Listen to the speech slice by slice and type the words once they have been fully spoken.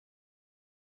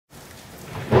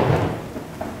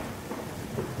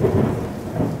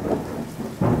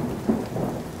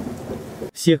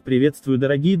Всех приветствую,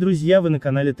 дорогие друзья, вы на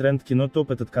канале ТРЕНД КИНО ТОП.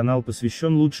 Этот канал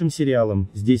посвящен лучшим сериалам.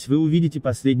 Здесь вы увидите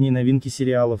последние новинки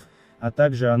сериалов, а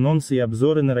также анонсы и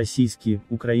обзоры на российские,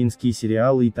 украинские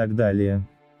сериалы и так далее.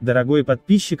 Дорогой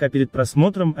подписчик, а перед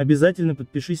просмотром обязательно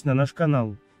подпишись на наш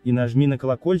канал и нажми на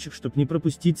колокольчик, чтобы не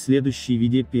пропустить следующие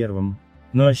видео первым.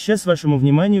 Ну а сейчас вашему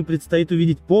вниманию предстоит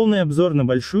увидеть полный обзор на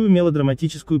большую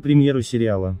мелодраматическую премьеру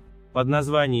сериала под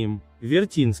названием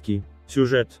 «Вертинский».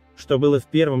 Сюжет, что было в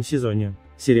первом сезоне.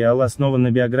 Сериал основан на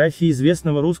биографии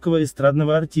известного русского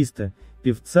эстрадного артиста,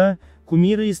 певца,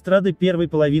 кумира эстрады первой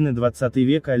половины 20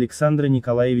 века Александра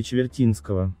Николаевича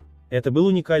Вертинского. Это был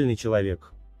уникальный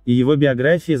человек, и его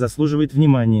биография заслуживает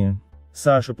внимания.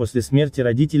 Саша после смерти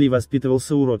родителей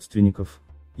воспитывался у родственников.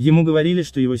 Ему говорили,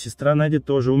 что его сестра Надя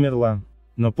тоже умерла.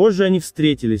 Но позже они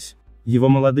встретились. Его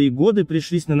молодые годы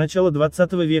пришлись на начало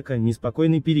 20 века,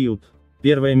 неспокойный период.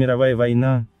 Первая мировая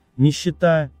война,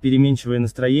 нищета, переменчивое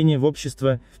настроение в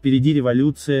обществе, впереди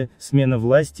революция, смена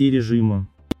власти и режима.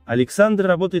 Александр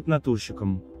работает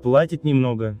натурщиком, платит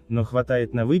немного, но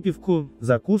хватает на выпивку,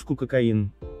 закуску,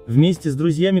 кокаин. Вместе с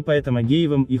друзьями-поэтом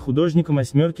Агеевым и художником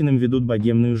Осьмеркиным ведут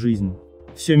богемную жизнь.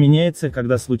 Все меняется,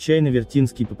 когда случайно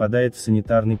Вертинский попадает в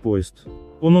санитарный поезд.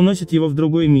 Он уносит его в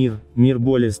другой мир, мир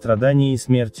боли, страдания и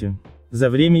смерти. За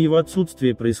время его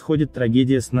отсутствия происходит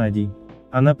трагедия с Надей.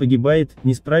 Она погибает,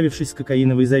 не справившись с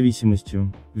кокаиновой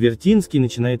зависимостью. Вертинский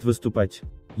начинает выступать.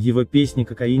 Его песня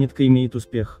 «Кокаинетка» имеет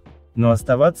успех. Но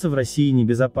оставаться в России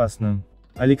небезопасно.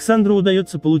 Александру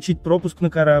удается получить пропуск на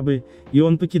корабль, и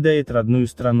он покидает родную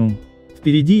страну.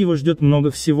 Впереди его ждет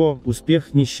много всего: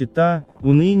 успех, нищета,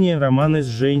 уныние, романы с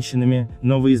женщинами,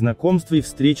 новые знакомства и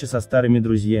встречи со старыми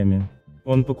друзьями.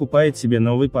 Он покупает себе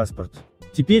новый паспорт.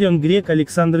 Теперь он грек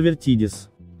Александр Вертидис.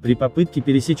 При попытке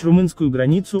пересечь румынскую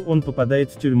границу он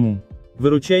попадает в тюрьму.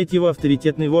 Выручает его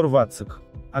авторитетный вор Вацак.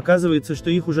 Оказывается,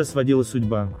 что их уже сводила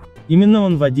судьба. Именно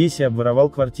он в Одессе обворовал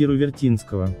квартиру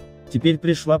Вертинского. Теперь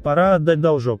пришла пора отдать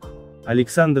должок.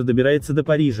 Александр добирается до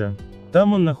Парижа.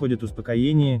 Там он находит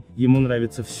успокоение, ему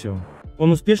нравится все.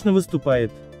 Он успешно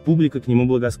выступает, публика к нему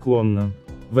благосклонна.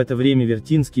 В это время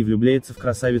Вертинский влюбляется в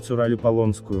красавицу Ралю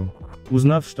Полонскую.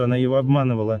 Узнав, что она его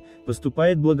обманывала,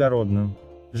 поступает благородно.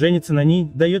 Женится на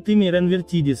ней, дает имя Ирен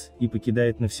Вертидис, и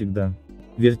покидает навсегда.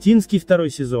 Вертинский второй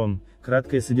сезон.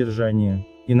 Краткое содержание.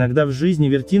 Иногда в жизни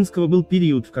Вертинского был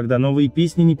период, когда новые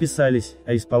песни не писались,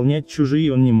 а исполнять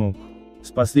чужие он не мог.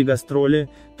 Спасли гастроли,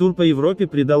 тур по Европе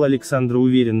придал Александру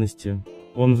уверенности.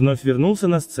 Он вновь вернулся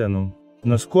на сцену.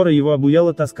 Но скоро его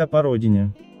обуяла тоска по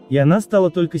родине. И она стала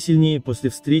только сильнее после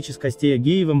встречи с Костей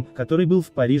Агеевым, который был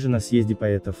в Париже на съезде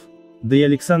поэтов. Да и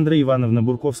Александра Ивановна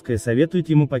Бурковская советует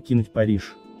ему покинуть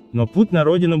Париж. Но путь на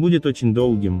родину будет очень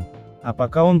долгим. А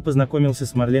пока он познакомился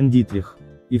с Марлен Дитрих.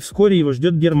 И вскоре его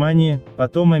ждет Германия,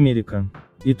 потом Америка.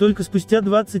 И только спустя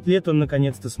 20 лет он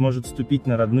наконец-то сможет ступить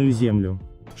на родную землю.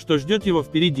 Что ждет его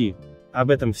впереди? Об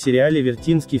этом в сериале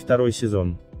 «Вертинский» второй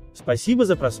сезон. Спасибо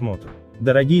за просмотр.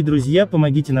 Дорогие друзья,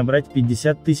 помогите набрать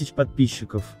 50 тысяч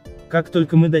подписчиков. Как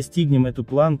только мы достигнем эту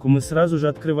планку, мы сразу же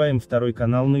открываем второй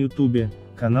канал на YouTube.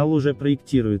 Канал уже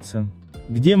проектируется,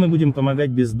 где мы будем помогать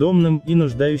бездомным и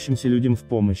нуждающимся людям в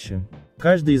помощи.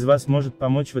 Каждый из вас может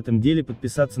помочь в этом деле,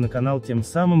 подписаться на канал, тем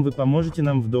самым вы поможете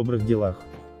нам в добрых делах.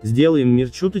 Сделаем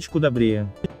мир чуточку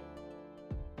добрее.